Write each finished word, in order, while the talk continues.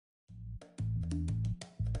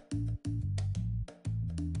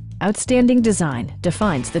Outstanding design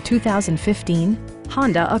defines the 2015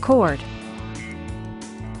 Honda Accord.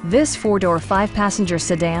 This four-door, five-passenger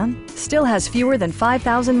sedan still has fewer than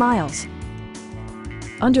 5,000 miles.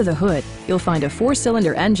 Under the hood, you'll find a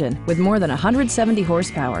four-cylinder engine with more than 170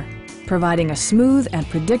 horsepower, providing a smooth and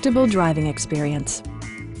predictable driving experience.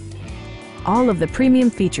 All of the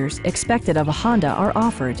premium features expected of a Honda are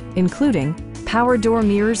offered, including power door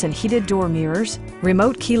mirrors and heated door mirrors,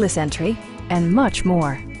 remote keyless entry, and much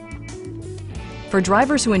more. For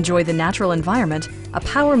drivers who enjoy the natural environment, a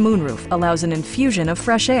power moonroof allows an infusion of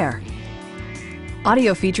fresh air.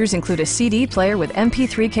 Audio features include a CD player with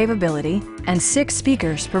MP3 capability and 6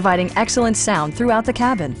 speakers providing excellent sound throughout the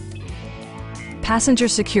cabin. Passenger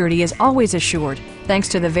security is always assured thanks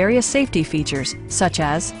to the various safety features such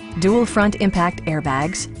as dual front impact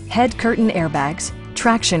airbags, head curtain airbags,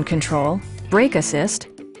 traction control, brake assist,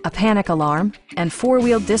 a panic alarm, and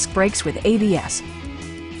four-wheel disc brakes with ABS.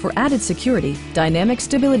 For added security, dynamic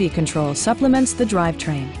stability control supplements the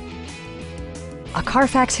drivetrain. A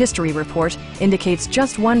Carfax history report indicates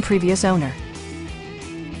just one previous owner.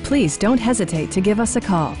 Please don't hesitate to give us a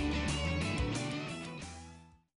call.